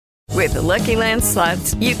With the Lucky Land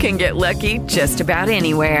Slots, you can get lucky just about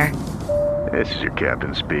anywhere. This is your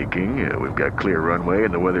captain speaking. We've got clear runway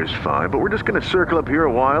and the weather's fine, but we're just going to circle up here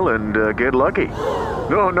a while and get lucky.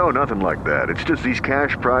 No, nothing like that. It's just these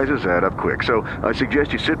cash prizes add up quick. So I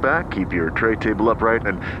suggest you sit back, keep your tray table upright,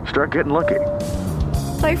 and start getting lucky.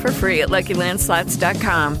 Play for free at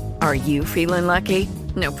LuckyLandSlots.com. Are you feeling lucky?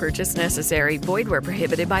 No purchase necessary. Void where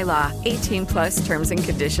prohibited by law. 18 plus terms and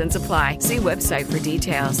conditions apply. See website for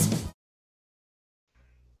details.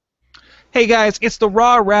 Hey guys, it's the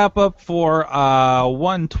Raw Wrap Up for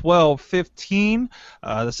 1/12/15,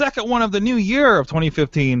 the second one of the new year of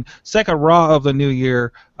 2015, second Raw of the new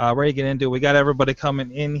year. Ready to get into it. We got everybody coming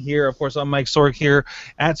in here. Of course, I'm Mike Sorg here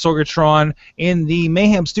at Sorgatron in the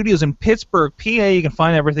Mayhem Studios in Pittsburgh, PA. You can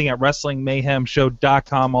find everything at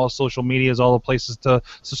WrestlingMayhemShow.com, all social medias, all the places to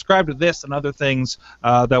subscribe to this and other things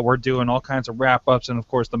that we're doing, all kinds of wrap-ups, and, of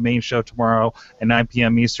course, the main show tomorrow at 9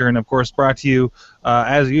 p.m. Eastern. Of course, brought to you,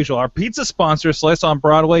 as usual, our pizza sponsor, Slice on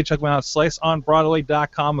Broadway. Check them out,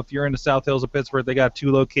 sliceonbroadway.com. If you're in the South Hills of Pittsburgh, they got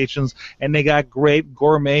 2 locations, and they got great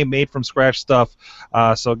gourmet, made-from-scratch stuff.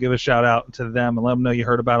 So give a shout-out to them and let them know you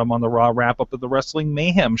heard about them on the Raw Wrap-Up of the Wrestling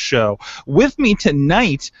Mayhem Show. With me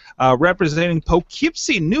tonight, representing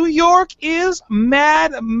Poughkeepsie, New York, is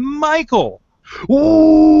Mad Michael.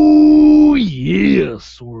 Oh, yeah,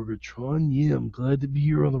 Sorgatron. Yeah, I'm glad to be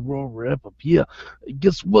here on the Raw Wrap-Up. Yeah,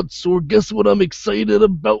 guess what, Sorg? Guess what I'm excited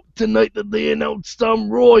about tonight that they announced on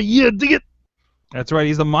Raw? Yeah, dig it! That's right,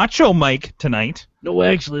 he's the Macho Mike tonight. No,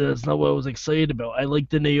 actually, that's not what I was excited about. I like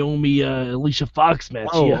the Naomi Alicia Fox match.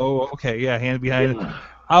 Oh, okay, yeah, hand behind it.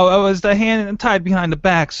 I was the hand tied behind the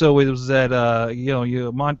back, so it was that,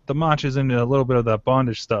 the Mach is into a little bit of that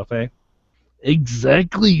bondage stuff, eh?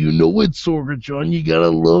 Exactly, you know it, Sorgatron. You gotta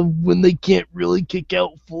love when they can't really kick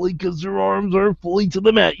out fully because their arms aren't fully to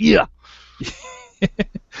the mat. Yeah.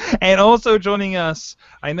 And also joining us,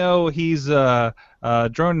 I know he's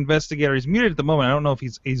drone investigator. He's muted at the moment. I don't know if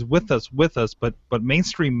he's with us, but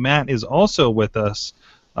Mainstream Matt is also with us.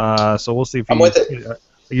 So we'll see if I'm with it.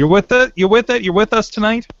 You're with it. You're with us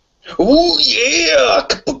tonight. Oh yeah, a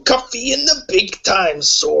cup of coffee in the big time,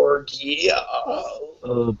 Sorg. Yeah.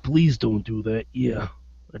 Please don't do that. Yeah,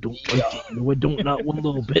 I don't like it. No, I don't. Not one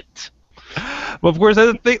little bit. Well, of course,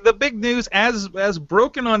 the big news, as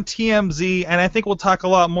broken on TMZ, and I think we'll talk a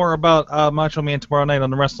lot more about Macho Man tomorrow night on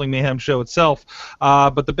the Wrestling Mayhem show itself.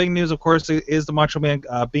 But the big news, of course, is the Macho Man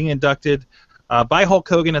being inducted by Hulk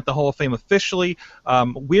Hogan at the Hall of Fame officially.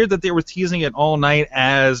 Weird that they were teasing it all night,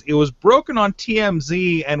 as it was broken on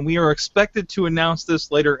TMZ, and we are expected to announce this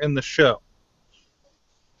later in the show.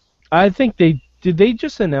 I think did they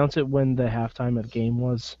just announce it when the halftime of the game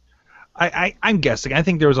was? I'm guessing. I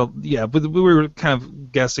think there was but we were kind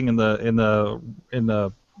of guessing in the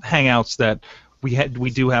hangouts that we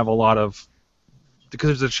do have a lot of, because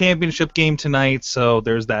there's a championship game tonight, so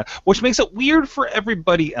there's that, which makes it weird for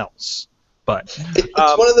everybody else. But it's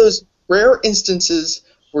one of those rare instances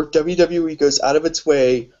where WWE goes out of its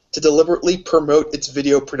way to deliberately promote its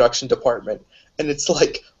video production department, and it's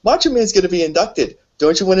like, Macho Man's going to be inducted.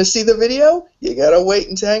 Don't you want to see the video? You gotta wait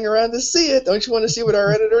and hang around to see it. Don't you want to see what our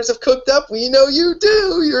editors have cooked up? We know you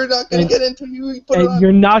do. You're not going to get into you put it on. And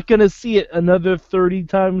you're not going to see it another 30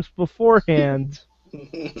 times beforehand.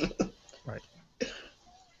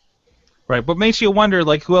 Right, but makes you wonder,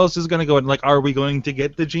 like, who else is going to go, and, like, are we going to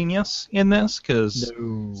get the Genius in this? Because,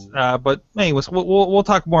 no. But anyways, we'll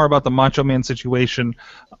talk more about the Macho Man situation.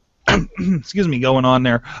 Excuse me, going on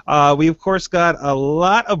there. We of course got a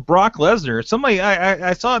lot of Brock Lesnar. Somebody,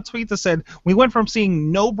 I saw a tweet that said we went from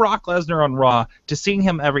seeing no Brock Lesnar on Raw to seeing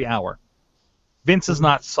him every hour. Vince is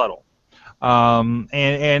not subtle, and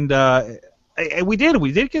we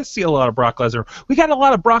did get to see a lot of Brock Lesnar. We got a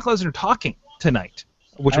lot of Brock Lesnar talking tonight,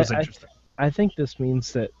 which was interesting. I think this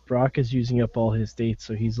means that Brock is using up all his dates,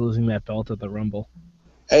 so he's losing that belt at the Rumble.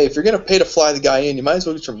 Hey, if you're gonna pay to fly the guy in, you might as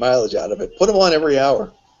well get your mileage out of it. Put him on every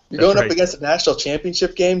hour. You're going up against a national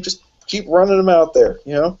championship game. Just keep running them out there,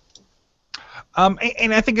 you know.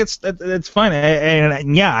 And I think it's fine.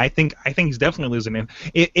 And yeah, I think he's definitely losing it.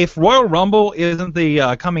 If Royal Rumble isn't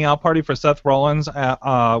the coming out party for Seth Rollins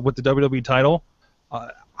with the WWE title,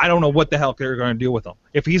 I don't know what the hell they're going to do with him.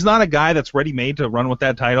 If he's not a guy that's ready-made to run with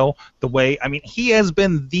that title, he has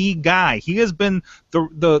been the guy. He has been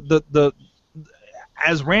the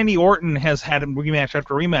as Randy Orton has had him rematch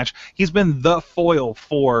after rematch, he's been the foil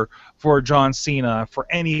for John Cena, for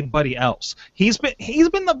anybody else. He's been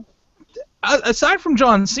the, aside from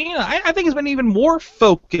John Cena, I think he's been even more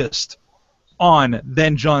focused on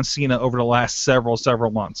than John Cena over the last several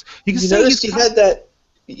months. You noticed you had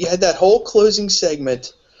that whole closing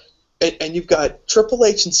segment and you've got Triple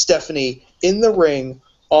H and Stephanie in the ring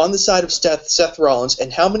on the side of Seth Rollins,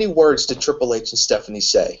 and how many words did Triple H and Stephanie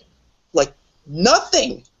say? Like,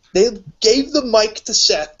 nothing. They gave the mic to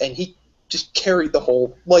Seth, and he just carried the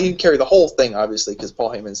whole. Well, he didn't carry the whole thing, obviously, because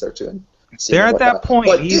Paul Heyman's there too. And they're at that point.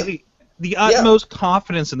 But, the utmost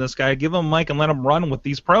confidence in this guy. Give him a mic and let him run with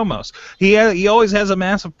these promos. He always has a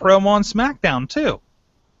massive promo on SmackDown too.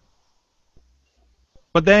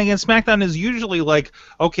 But then again, SmackDown is usually like,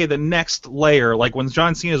 okay, the next layer. Like when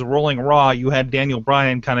John Cena's rolling Raw, you had Daniel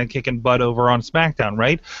Bryan kind of kicking butt over on SmackDown,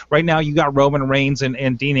 right? Right now, you got Roman Reigns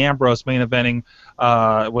and Dean Ambrose main eventing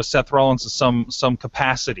with Seth Rollins to some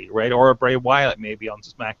capacity, right? Or a Bray Wyatt maybe on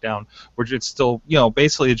SmackDown, which it's still,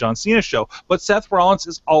 basically a John Cena show. But Seth Rollins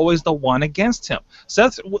is always the one against him.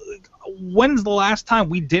 When's the last time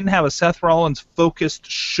we didn't have a Seth Rollins focused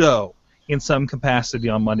show in some capacity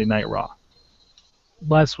on Monday Night Raw?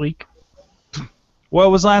 Last week. What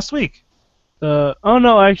was last week? Last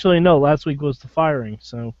week was the firing.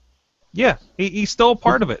 So. Yeah, he's still a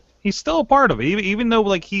part of it. He's still a part of it, even though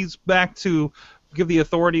like he's back to give the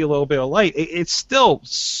Authority a little bit of light. It's still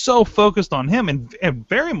so focused on him, and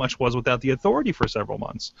very much was without the Authority for several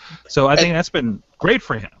months. So I think that's been great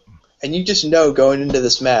for him. And you just know going into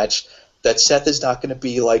this match that Seth is not going to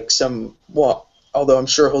be like although I'm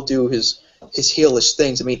sure he'll do his heelish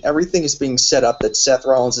things. I mean, everything is being set up that Seth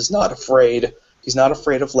Rollins is not afraid. He's not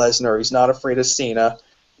afraid of Lesnar. He's not afraid of Cena,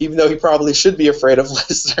 even though he probably should be afraid of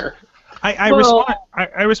Lesnar. I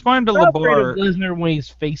responded to LeBar. Lesnar when he's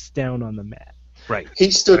face down on the mat. Right. He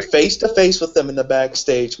stood face to face with them in the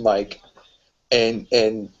backstage, Mike, and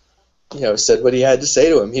said what he had to say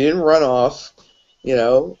to him. He didn't run off.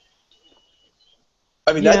 I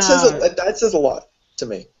mean, that says a lot to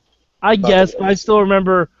me. I guess, but I still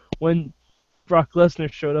remember when Brock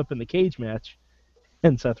Lesnar showed up in the cage match,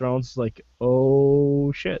 and Seth Rollins was like,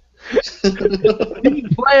 "Oh shit,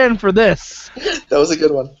 didn't plan for this." That was a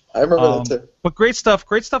good one. I remember that too. But great stuff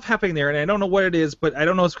happening there, and I don't know what it is, but I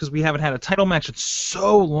don't know if it's because we haven't had a title match in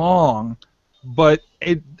so long, but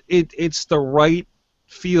it's the right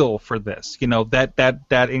feel for this.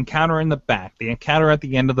 That encounter in the back, the encounter at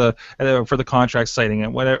the end of for the contract signing,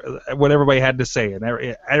 and what everybody had to say, and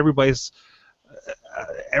everybody's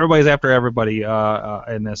after everybody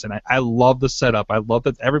in this, and I love the setup. I love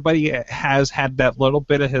that everybody has had that little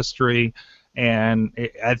bit of history, and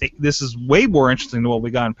I think this is way more interesting than what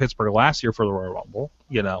we got in Pittsburgh last year for the Royal Rumble.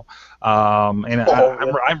 I'm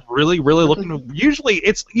really, really looking. Usually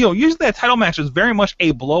that title match is very much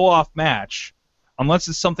a blow-off match, unless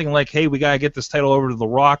it's something like, hey, we gotta get this title over to The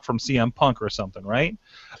Rock from CM Punk or something, right?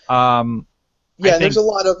 There's a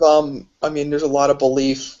lot of there's a lot of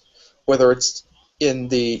belief, whether it's in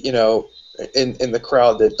the in the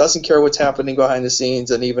crowd that doesn't care what's happening behind the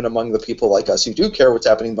scenes, and even among the people like us who do care what's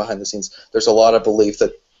happening behind the scenes, there's a lot of belief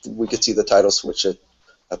that we could see the title switch at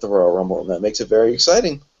the Royal Rumble, and that makes it very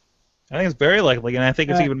exciting. I think it's very likely, and I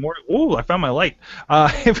think it's even more. Ooh, I found my light.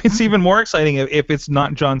 If it's even more exciting if it's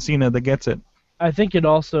not John Cena that gets it. I think it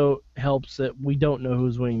also helps that we don't know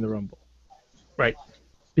who's winning the Rumble. Right.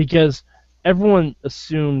 Because everyone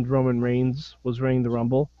assumed Roman Reigns was winning the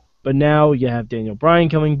Rumble. But now you have Daniel Bryan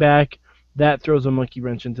coming back. That throws a monkey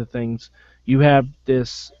wrench into things. You have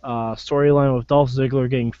this storyline with Dolph Ziggler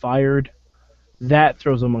getting fired. That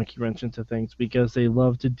throws a monkey wrench into things because they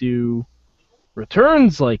love to do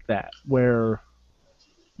returns like that, where,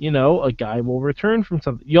 a guy will return from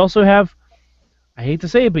something. You also have, I hate to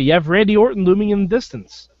say it, but you have Randy Orton looming in the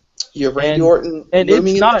distance. You have Randy Orton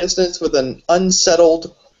looming in the distance with an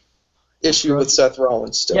unsettled issue with Seth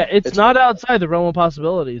Rollins still. Yeah, it's not outside the realm of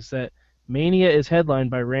possibilities that Mania is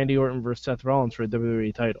headlined by Randy Orton versus Seth Rollins for a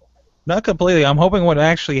WWE title. Not completely. I'm hoping what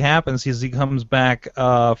actually happens is he comes back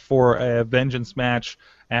for a Vengeance match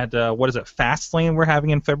at, Fastlane we're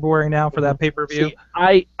having in February now for that pay-per-view? See,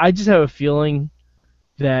 I just have a feeling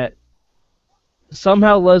that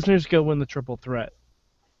somehow Lesnar's going to win the triple threat,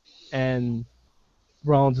 and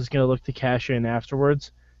Rollins is going to look to cash in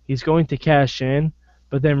afterwards. He's going to cash in,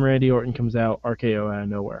 but then Randy Orton comes out, RKO out of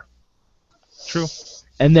nowhere. True.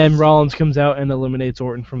 And then Rollins comes out and eliminates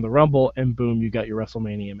Orton from the Rumble, and boom, you got your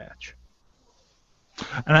WrestleMania match.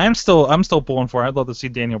 And I'm still pulling for it. I'd love to see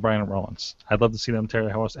Daniel Bryan and Rollins. I'd love to see them tear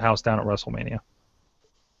the house down at WrestleMania.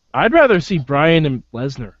 I'd rather see Bryan and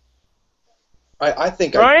Lesnar. I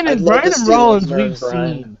think Bryan and Rollins we've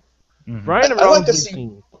seen. Mm-hmm. Bryan and Rollins we've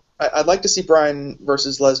seen. I'd like to see Bryan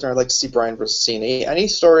versus Lesnar. I'd like to see Bryan versus Cena. Any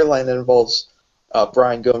storyline that involves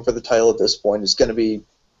Bryan going for the title at this point is going to be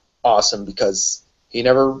awesome because he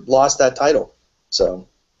never lost that title. So,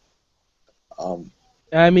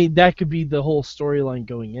 I mean, that could be the whole storyline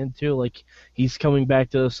going into. Like, he's coming back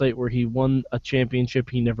to the site where he won a championship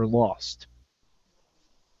he never lost.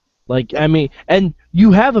 Like, I mean, and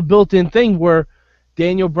you have a built-in thing where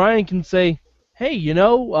Daniel Bryan can say, hey,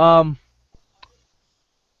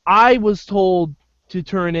 I was told to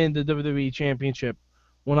turn in the WWE Championship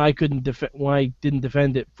when I didn't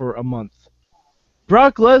defend it for a month.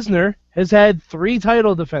 Brock Lesnar has had 3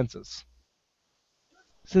 title defenses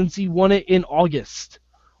since he won it in August.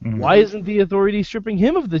 Mhm. Why isn't the Authority stripping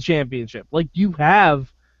him of the championship? Like, you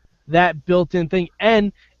have that built-in thing,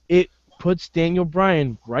 and it puts Daniel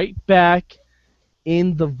Bryan right back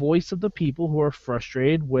in the voice of the people who are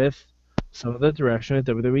frustrated with some of the direction that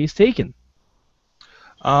WWE's taken.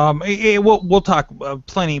 We'll talk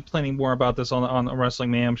plenty more about this on the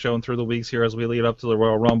Wrestling Mayhem show and through the weeks here as we lead up to the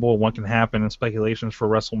Royal Rumble. What can happen and speculations for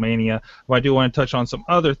WrestleMania. But I do want to touch on some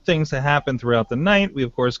other things that happened throughout the night. We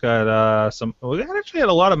of course got we actually had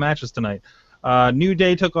a lot of matches tonight. New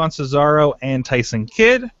Day took on Cesaro and Tyson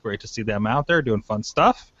Kidd. Great to see them out there doing fun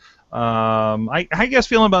stuff. How you guys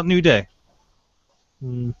feeling about New Day?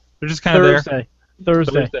 They're just kind of there.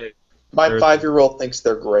 Thursday. My 5-year-old thinks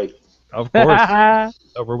they're great. Of course.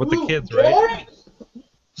 Over with the kids, right?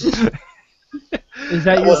 Is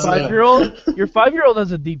that your 5-year-old? Your 5-year-old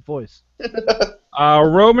has a deep voice.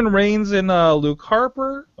 Roman Reigns and Luke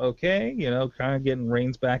Harper. Okay, kind of getting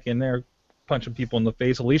Reigns back in there, punching people in the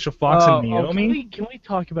face. Alicia Fox and Naomi. Can we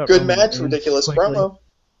talk about Good Roman match, Reigns ridiculous quickly? promo.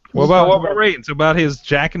 What about Reigns? About his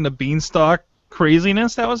Jack and the Beanstalk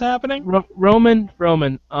craziness that was happening? Roman.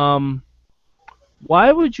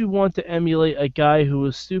 Why would you want to emulate a guy who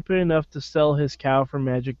was stupid enough to sell his cow for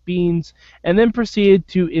magic beans and then proceeded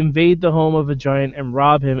to invade the home of a giant and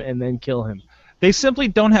rob him and then kill him? They simply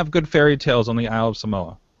don't have good fairy tales on the Isle of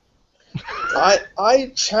Samoa.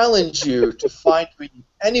 I challenge you to find me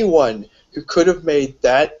anyone who could have made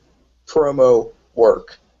that promo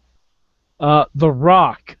work. The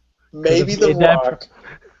Rock. Maybe The Rock.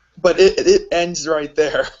 But it ends right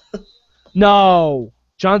there. No.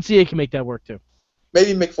 John Cena can make that work too.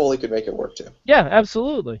 Maybe Mick Foley could make it work too. Yeah,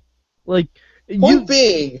 absolutely. Like, Point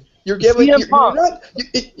being, you're giving you're not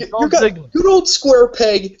you got good old square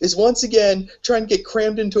peg is once again trying to get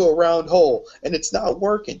crammed into a round hole, and it's not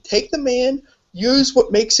working. Take the man, use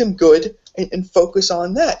what makes him good, and focus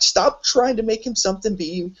on that. Stop trying to make him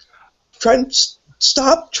something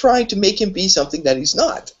stop trying to make him be something that he's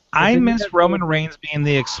not. I miss Roman Reigns being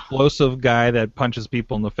the explosive guy that punches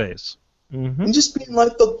people in the face. Mm-hmm. And just being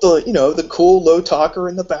like the cool low talker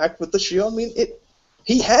in the back with the Shield. I mean,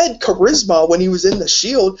 he had charisma when he was in the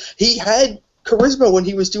Shield. He had charisma when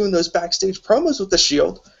he was doing those backstage promos with the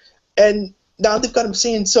Shield. And now they've got him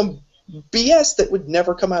saying some BS that would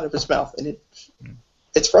never come out of his mouth, and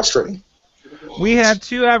it's frustrating. We had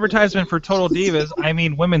 2 advertisements for Total Divas.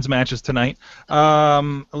 Women's matches tonight.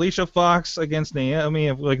 Alicia Fox against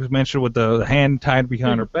Naomi, like we mentioned, with the hand tied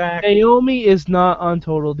behind her back. Naomi is not on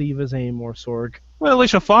Total Divas anymore, Sorg. Well,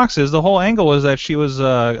 Alicia Fox is. The whole angle was that she was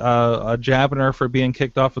jabbing her for being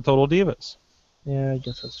kicked off of Total Divas. Yeah, I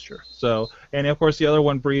guess that's true. So, and of course the other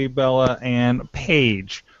one, Brie Bella and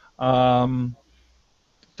Paige. Tyson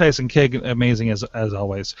Kidd, amazing as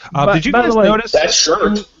always. Did you guys notice that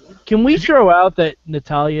shirt? Can we throw out that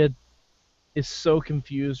Natalya is so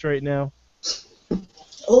confused right now?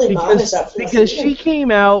 Because she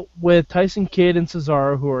came out with Tyson Kidd and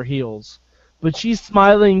Cesaro, who are heels, but she's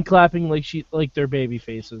smiling and clapping like they're baby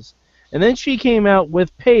faces. And then she came out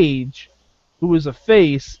with Paige, who was a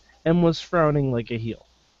face, and was frowning like a heel.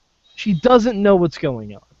 She doesn't know what's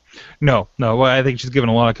going on. No. Well, I think she's given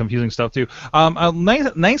a lot of confusing stuff too. A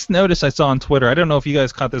nice notice I saw on Twitter. I don't know if you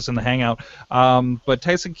guys caught this in the Hangout, but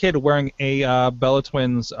Tyson Kidd wearing a Bella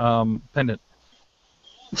Twins pendant.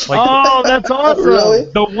 Oh, that's awesome!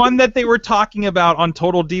 Really? The one that they were talking about on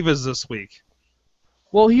Total Divas this week.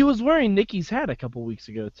 Well, he was wearing Nikki's hat a couple weeks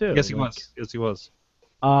ago too. Yes, he was.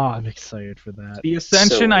 Oh, I'm excited for that. The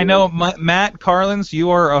Ascension. So I know, Matt Carlins, you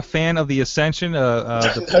are a fan of the Ascension.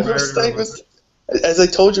 As I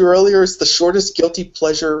told you earlier, it's the shortest guilty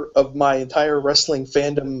pleasure of my entire wrestling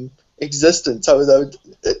fandom existence. I'm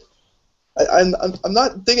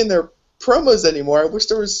not digging their promos anymore. I wish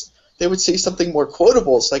they would say something more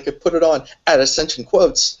quotable so I could put it on at Ascension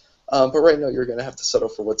quotes. But right now, you're going to have to settle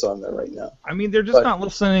for what's on there right now. They're just not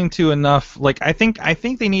listening to enough. I think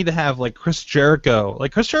they need to have Chris Jericho.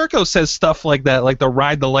 Chris Jericho says stuff like that, like the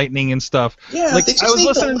Ride the Lightning and stuff. Yeah, they just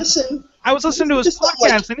need to listen. I was listening to his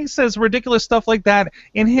podcast, and he says ridiculous stuff like that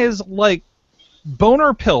in his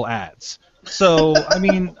boner pill ads. So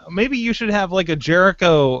maybe you should have a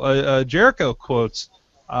Jericho quotes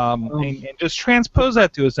and just transpose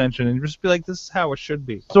that to Ascension and just be like, this is how it should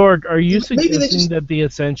be. Sorg, are you Maybe they suggesting just- that the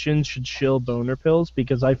Ascension should shill boner pills?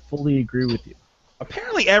 Because I fully agree with you.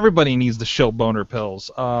 Apparently everybody needs to show boner pills,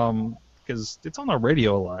 because it's on the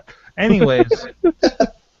radio a lot. Anyways,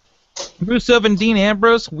 Rusev and Dean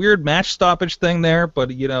Ambrose, weird match stoppage thing there, but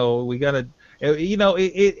we gotta,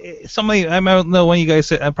 somebody, I don't know when you guys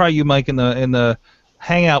said, probably you, Mike, in the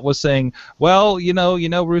hangout was saying, well,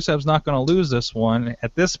 Rusev's not going to lose this one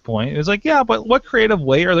at this point. It was like, yeah, but what creative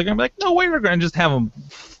way are they going to be like, no way, we're going to just have him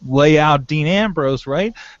lay out Dean Ambrose,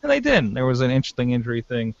 right? And they didn't. There was an interesting injury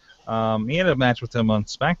thing. He had a match with him on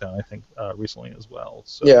SmackDown, I think, recently as well.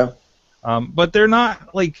 So. Yeah. But they're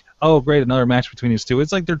not like, oh, great, another match between these two.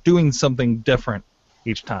 It's like they're doing something different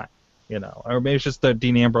each time, Or maybe it's just that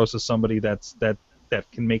Dean Ambrose is somebody that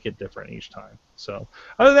can make it different each time. So,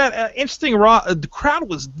 other than that, interesting Raw. The crowd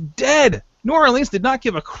was dead. New Orleans did not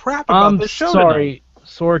give a crap about the show sorry, tonight.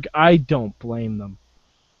 Sorg, I don't blame them.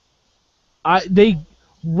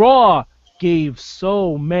 Raw gave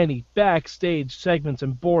so many backstage segments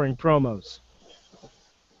and boring promos.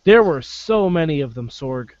 There were so many of them,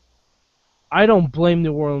 Sorg. I don't blame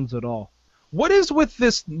New Orleans at all. What is with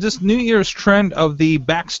this New Year's trend of the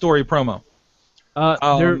backstory promo?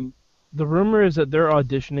 The rumor is that they're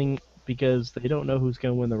auditioning because they don't know who's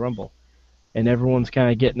going to win the Rumble. And everyone's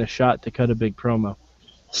kind of getting a shot to cut a big promo.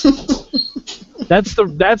 That's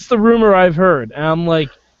the rumor I've heard. And I'm like,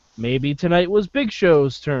 maybe tonight was Big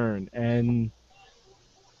Show's turn. And,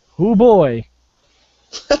 oh boy.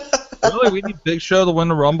 Really? We need Big Show to win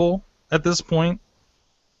the Rumble at this point?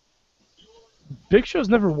 Big Show's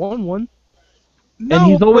never won one. No,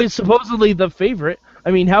 and he's always supposedly the favorite.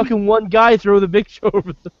 I mean, how can one guy throw the Big Show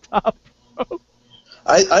over the top?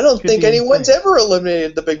 I don't Could think be anyone's insane. ever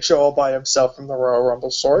eliminated the Big Show all by himself from the Royal Rumble,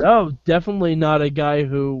 Sorg. No, definitely not a guy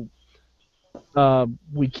who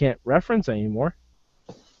we can't reference anymore.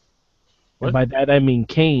 What? And by that I mean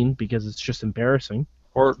Kane, because it's just embarrassing.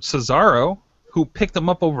 Or Cesaro, who picked him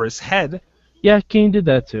up over his head. Yeah, Kane did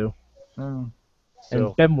that too. So.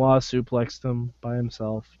 And Benoit suplexed him by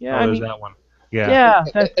himself. Yeah, I there's mean, that one. Yeah. yeah,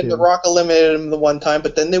 that And The too. Rock eliminated him the one time,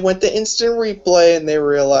 but then they went to instant replay and they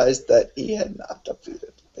realized that he had not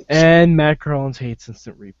defeated the Big Show. And Matt Crollins hates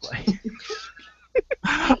instant replay.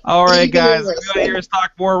 All right, Even guys. in If you want to hear wrestling. us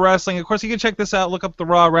talk more wrestling, of course, you can check this out. Look up the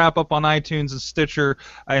Raw Wrap Up on iTunes and Stitcher,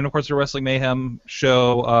 and of course, the Wrestling Mayhem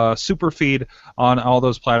Show super feed on all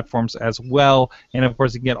those platforms as well. And of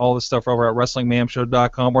course, you can get all this stuff over at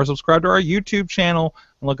WrestlingMayhemShow.com or subscribe to our YouTube channel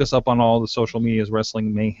and look us up on all the social medias.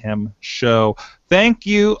 Wrestling Mayhem Show. Thank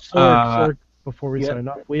you. Sorg, before we yeah. sign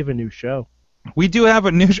off, we have a new show. We do have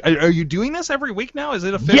a new. Are you doing this every week now? Is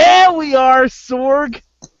it official? Yeah, we are, Sorg!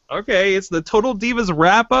 Okay, it's the Total Divas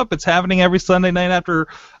Wrap Up. It's happening every Sunday night after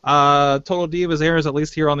Total Divas airs, at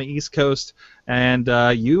least here on the East Coast. And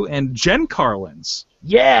you and Jen Carlins,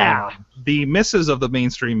 Yeah! the missus of the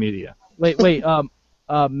mainstream media. Wait, Matt,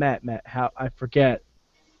 I forget.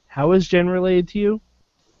 How is Jen related to you?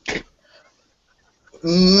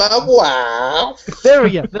 My wife. There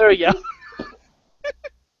we go.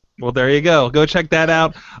 Well, there you go. Go check that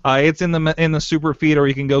out. It's in the super feed, or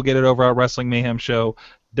you can go get it over at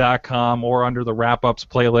WrestlingMayhemShow.com or under the Wrap Ups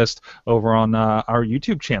playlist over on our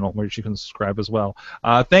YouTube channel, which you can subscribe as well.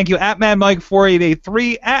 Thank you at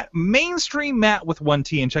MadMike4883 at Mainstream Matt with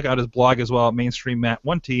 1T, and check out his blog as well at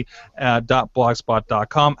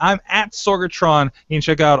mainstreammatt1t.blogspot.com. I'm at Sorgatron. You can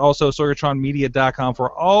check out also sorgatronmedia.com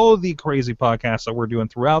for all the crazy podcasts that we're doing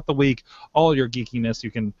throughout the week, all your geekiness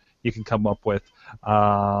you can come up with.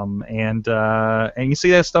 And you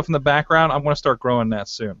see that stuff in the background? I'm going to start growing that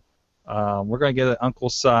soon. We're going to get an Uncle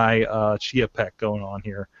Si Chia Pet going on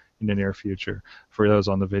here in the near future for those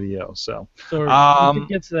on the video. So, If it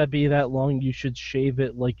gets to be that long, you should shave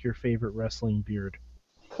it like your favorite wrestling beard.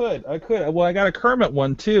 I could. Well, I got a Kermit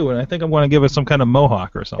one too, and I think I'm going to give it some kind of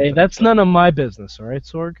mohawk or something. Hey, that's none of my business, all right,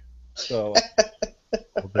 Sorg? So,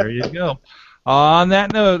 well, there you go. On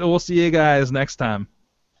that note, we'll see you guys next time.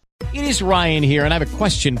 It is Ryan here, and I have a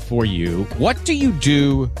question for you. What do you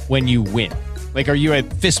do when you win? Like, are you a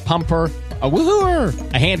fist pumper, a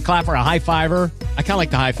woohooer, a hand clapper, a high fiver? I kind of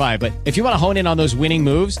like the high five, but if you want to hone in on those winning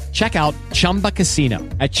moves, check out Chumba Casino.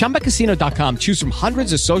 At ChumbaCasino.com, choose from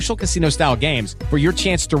hundreds of social casino-style games for your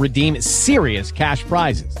chance to redeem serious cash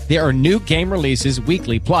prizes. There are new game releases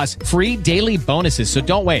weekly, plus free daily bonuses, so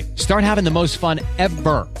don't wait. Start having the most fun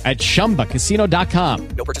ever at ChumbaCasino.com.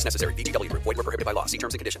 No purchase necessary. VGW Group. Void where prohibited by law. See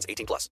terms and conditions. 18+.